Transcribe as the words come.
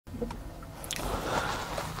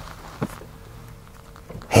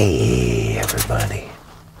Hey everybody,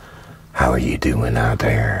 how are you doing out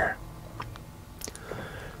there?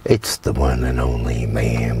 It's the one and only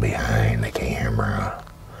man behind the camera,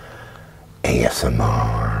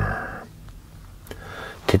 ASMR.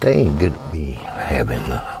 Today I'm going to be having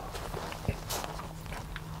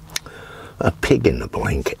a pig in the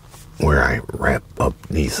blanket where I wrap up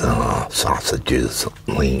these sausages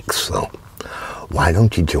links. So why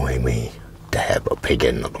don't you join me to have a pig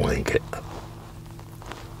in the blanket?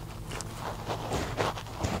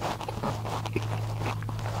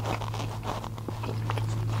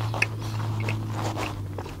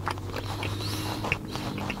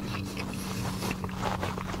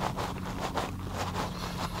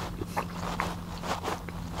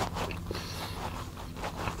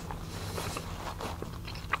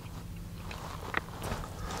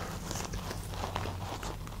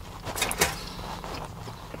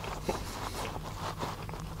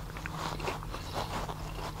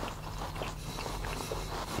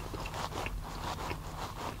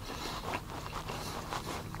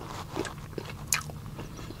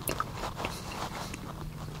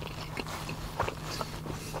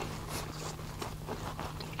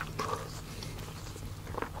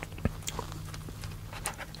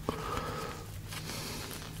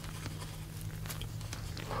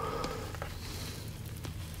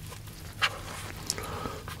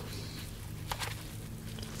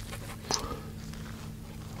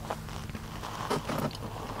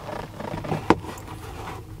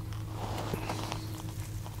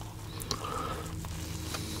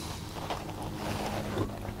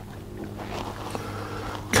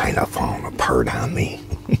 Kind of falling apart on me.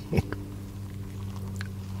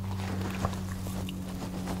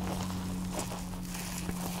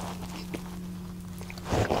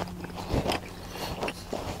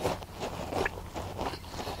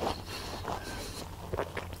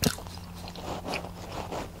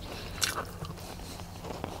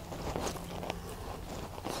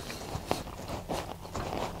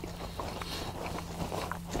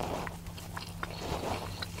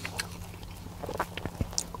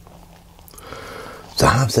 So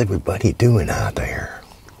how's everybody doing out there?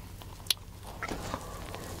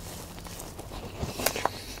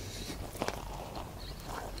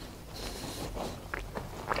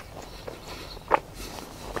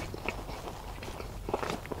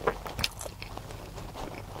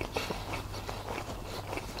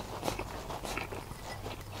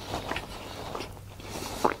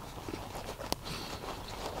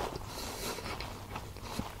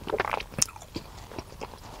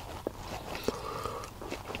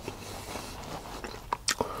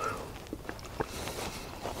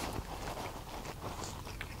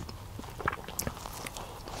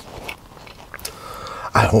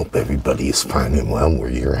 I hope everybody is finding well where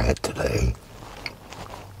you're at today.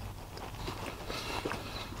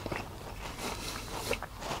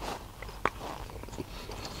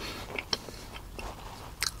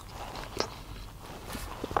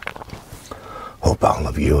 Hope all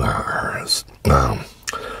of you are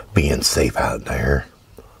being safe out there.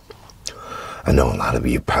 I know a lot of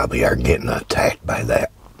you probably are getting attacked by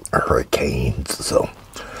that hurricane, so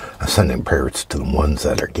I'm sending prayers to the ones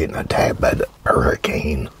that are getting attacked by the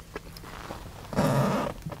hurricane.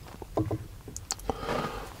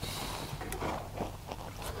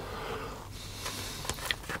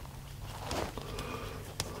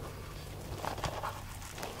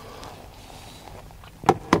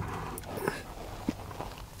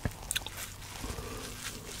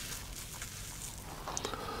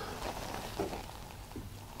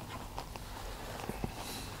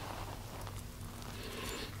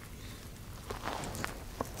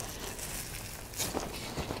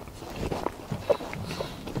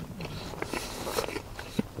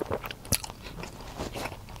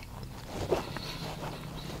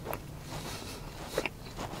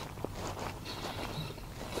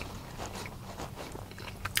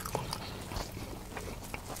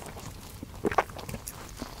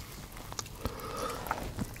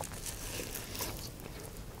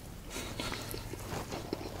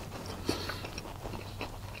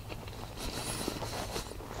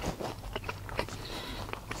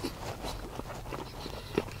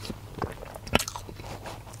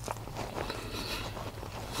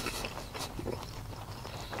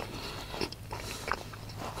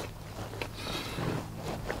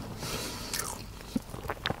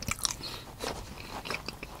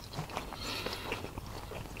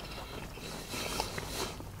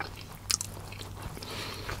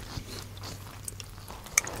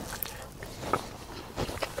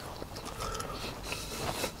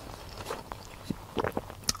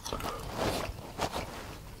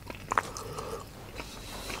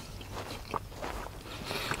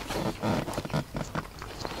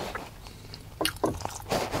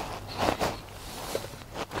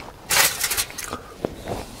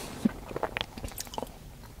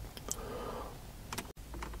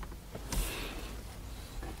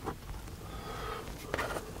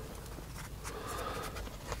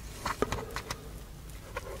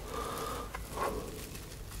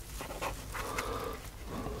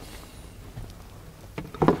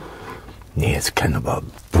 Yeah, it's kind of a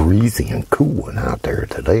breezy and cool one out there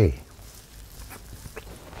today.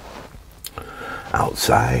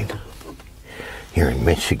 Outside here in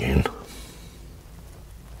Michigan.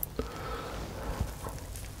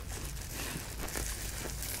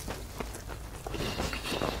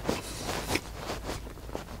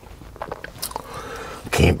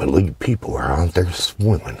 Can't believe people are out there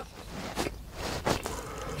swimming.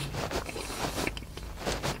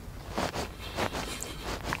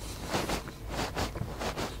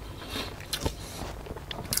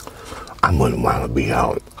 I wouldn't want to be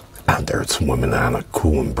out there swimming on a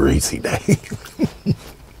cool and breezy day.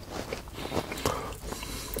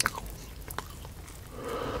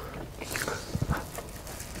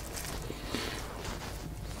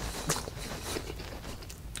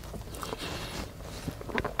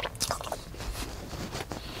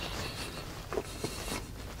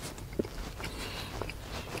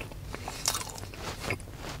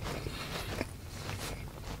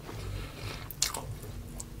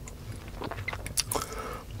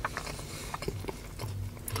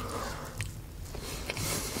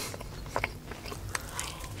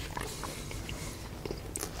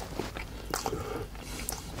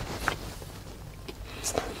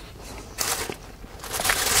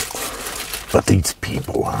 But these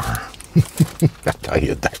people are. I tell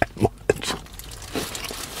you that much.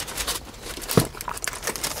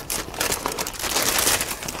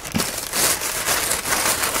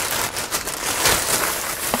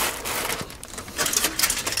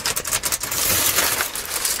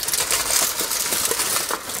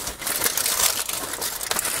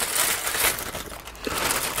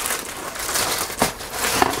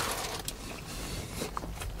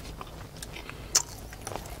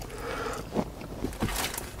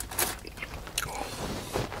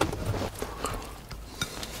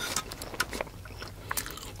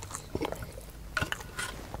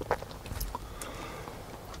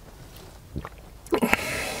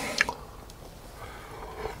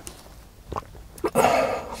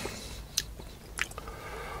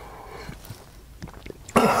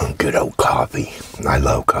 Good old coffee. I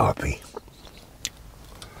love coffee.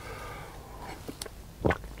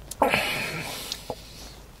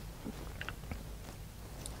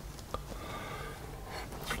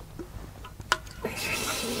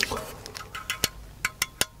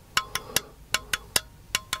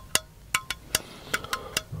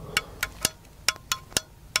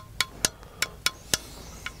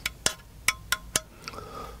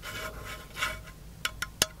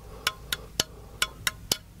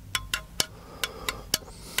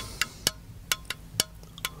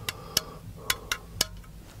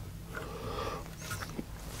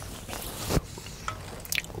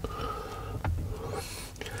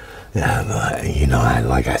 Yeah, you know,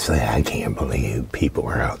 like I say, I can't believe people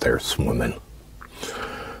are out there swimming.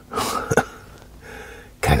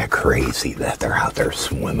 Kind of crazy that they're out there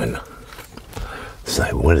swimming. So,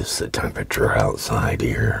 what is the temperature outside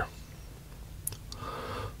here?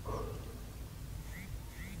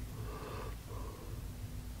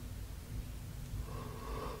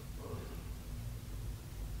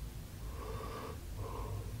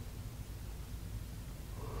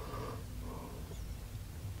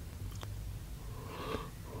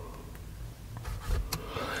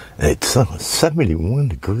 It's 71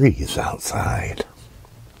 degrees outside.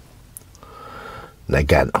 They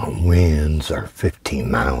got winds are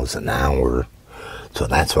 15 miles an hour. So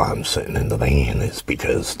that's why I'm sitting in the van, is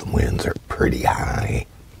because the winds are pretty high.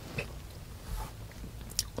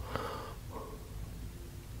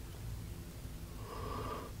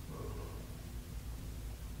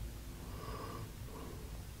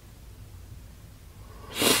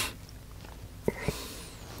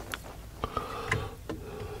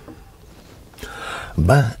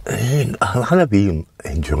 But a lot of you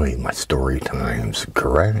enjoy my story times,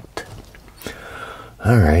 correct?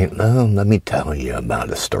 Alright, well, let me tell you about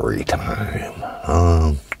a story time.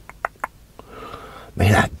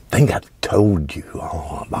 Man, I think I've told you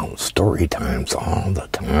all about story times all the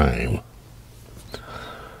time.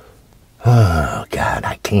 Oh, God,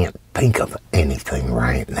 I can't think of anything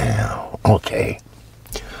right now. Okay.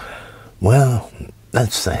 Well,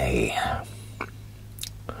 let's say...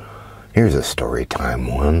 Here's a story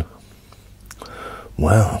time one.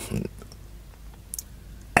 Well,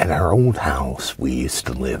 at our old house we used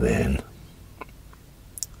to live in,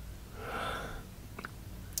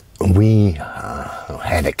 we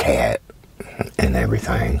had a cat and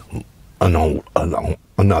everything.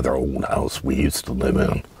 Another old house we used to live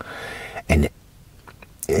in, and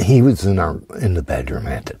he was in the bedroom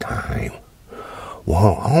at the time.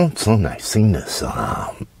 Well, all of a sudden I seen this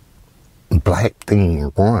black thing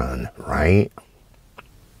run, right?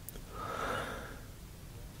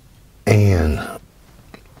 And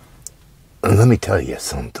let me tell you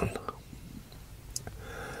something.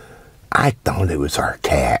 I thought it was our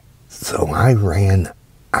cat. So I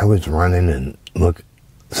was running and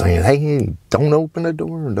saying, hey, don't open the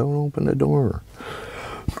door, don't open the door.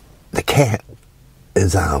 The cat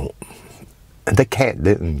is out. The cat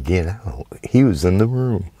didn't get out. He was in the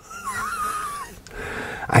room.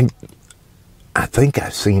 I think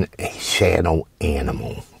I've seen a shadow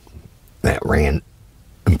animal that ran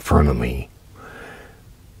in front of me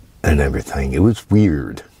and everything. It was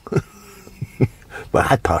weird. But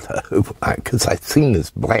I thought, because I'd seen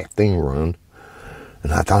this black thing run,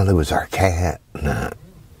 and I thought it was our cat.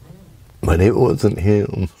 But it wasn't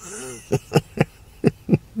him.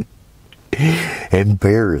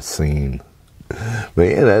 Embarrassing. But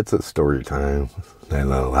yeah, that's a story time that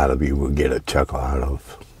a lot of you will get a chuckle out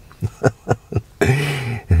of.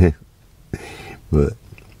 But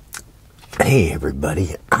hey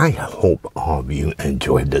everybody, I hope all of you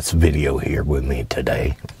enjoyed this video here with me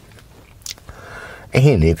today.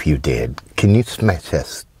 And if you did, can you smash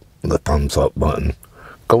the thumbs up button?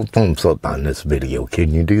 Go thumbs up on this video.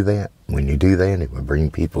 Can you do that? When you do that, it will bring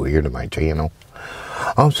people here to my channel.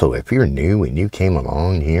 Also, if you're new and you came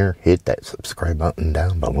along here, hit that subscribe button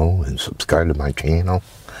down below and subscribe to my channel.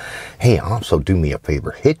 Hey, also do me a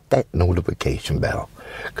favor, hit that notification bell,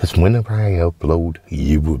 because whenever I upload,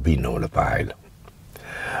 you will be notified.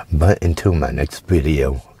 But until my next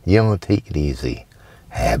video, y'all take it easy.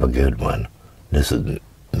 Have a good one. This is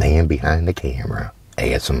Man Behind the Camera,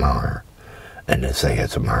 ASMR, and this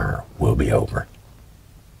ASMR will be over.